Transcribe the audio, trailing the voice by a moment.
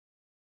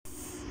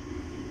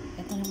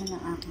naman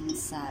ang aking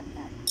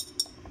salad.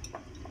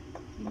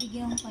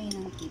 Bibigyan ko kayo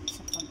ng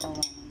tips sa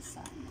paggawa ng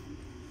salad.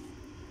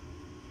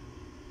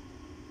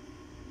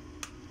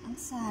 Ang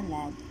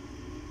salad,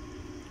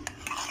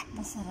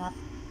 masarap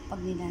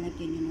pag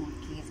nilalagyan nyo ng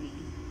kiri.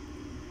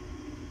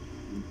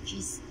 Yung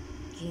cheese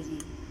kiri,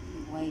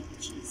 white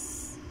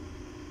cheese.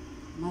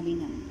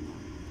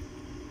 Malinam-nam.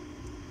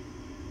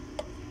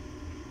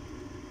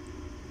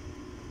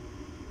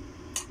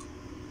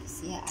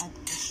 Kasi add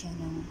ko siya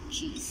ng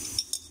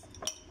cheese.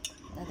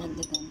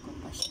 Dadagdagan ko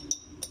pa siya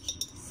ng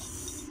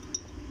cheese.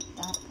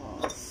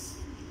 Tapos,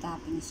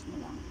 toppings mo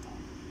lang to.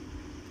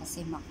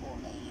 Kasi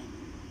makulay yan.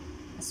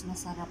 Mas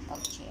masarap pag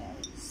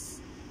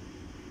cherries.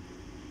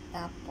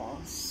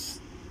 Tapos,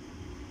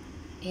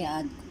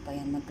 i-add ko pa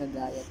yan.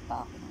 Magagayat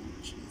pa ako ng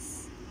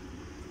cheese.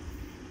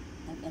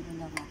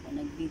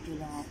 Nag-video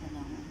lang ako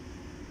ng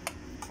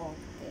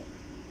konti.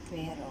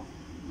 Pero,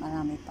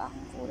 marami pa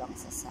akong kulang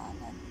sa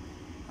salad.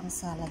 Ang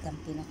salad ang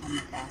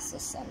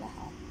pinakamagastos sa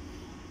lahat.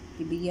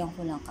 Bibigyan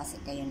ko lang kasi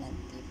kayo ng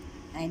tip.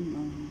 I'm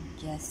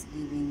just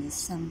giving you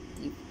some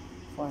tip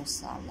for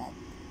salad.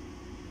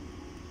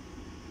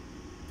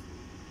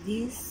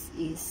 This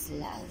is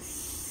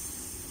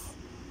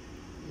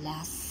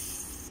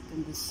last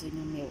kung gusto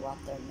nyo may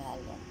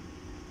watermelon.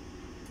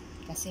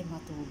 Kasi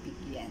matubig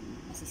yan.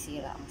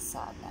 Masisira ang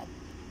salad.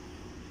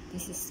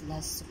 This is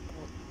last to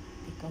put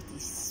because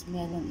this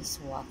melon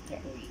is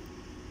watery.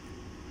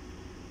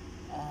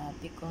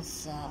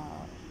 Because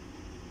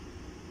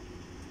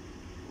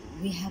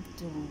we have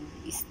to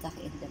stock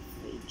in the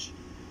fridge,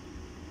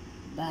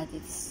 but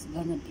it's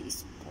gonna be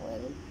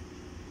spoiled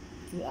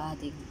if you're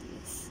adding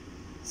this.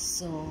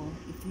 So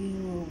if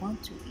you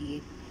want to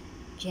eat,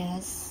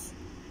 just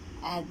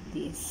add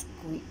this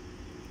quick,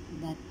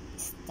 not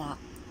stock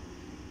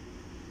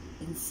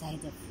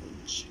inside the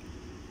fridge.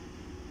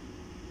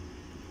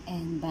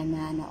 And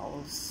banana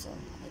also,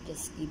 I'm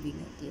just giving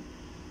a tip.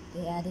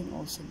 They're adding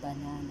also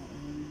banana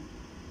in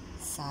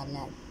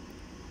salad.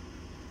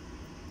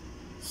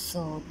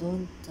 So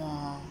don't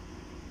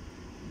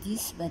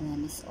this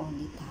banana is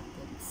only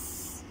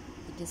toppings.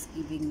 I'm just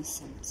giving you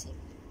some tip.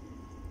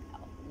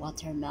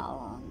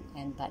 Watermelon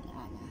and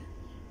banana,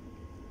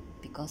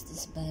 because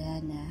this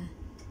banana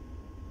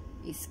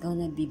is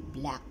gonna be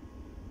black.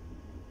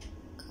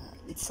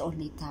 It's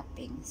only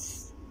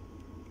toppings.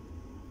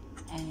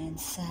 And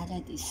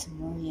salad is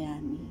more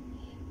yummy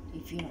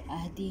if you're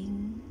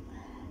adding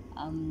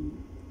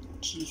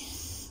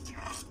cheese,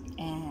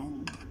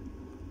 and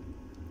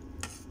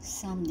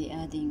some they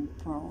adding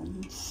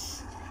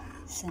prawns,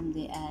 some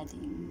they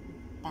adding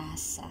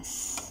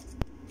pasas.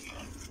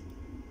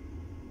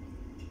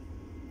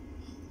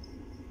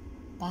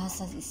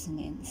 Pasas is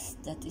means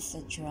that is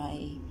a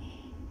dry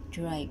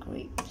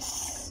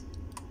grapes.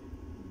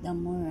 The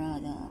more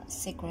the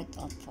secret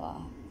of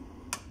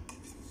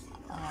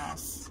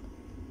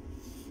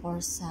for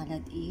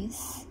salad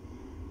is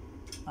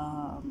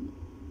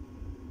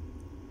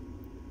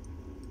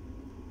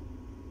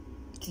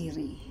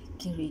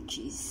kiri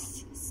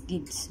cheese. It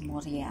gives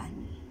more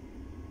yan.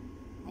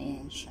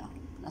 Ayan siya.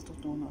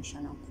 Natutunaw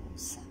siya ng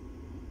kusa.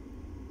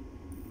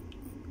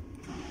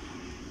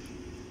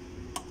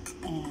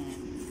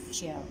 And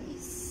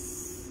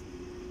cherries.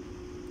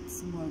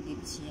 It's more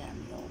gives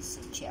yummy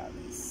also,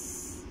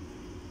 cherries.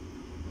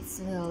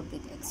 It's a little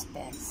bit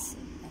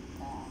expensive,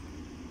 but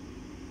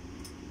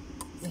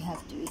we have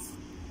to eat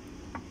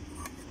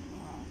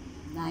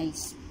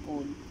nice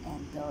food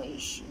and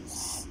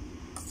delicious.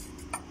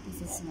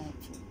 This is my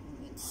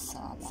favorite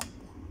salad.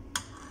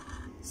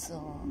 So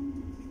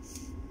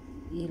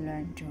you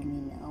learn to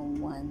me now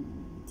one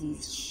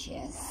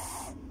dishes,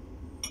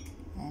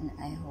 and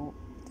I hope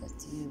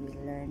that you will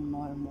learn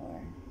more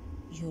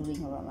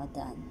during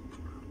Ramadan.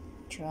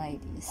 Try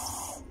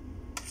this.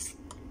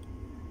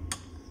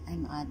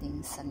 I'm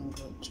adding some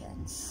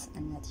ingredients.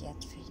 I'm not yet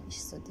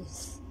finished to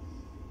this.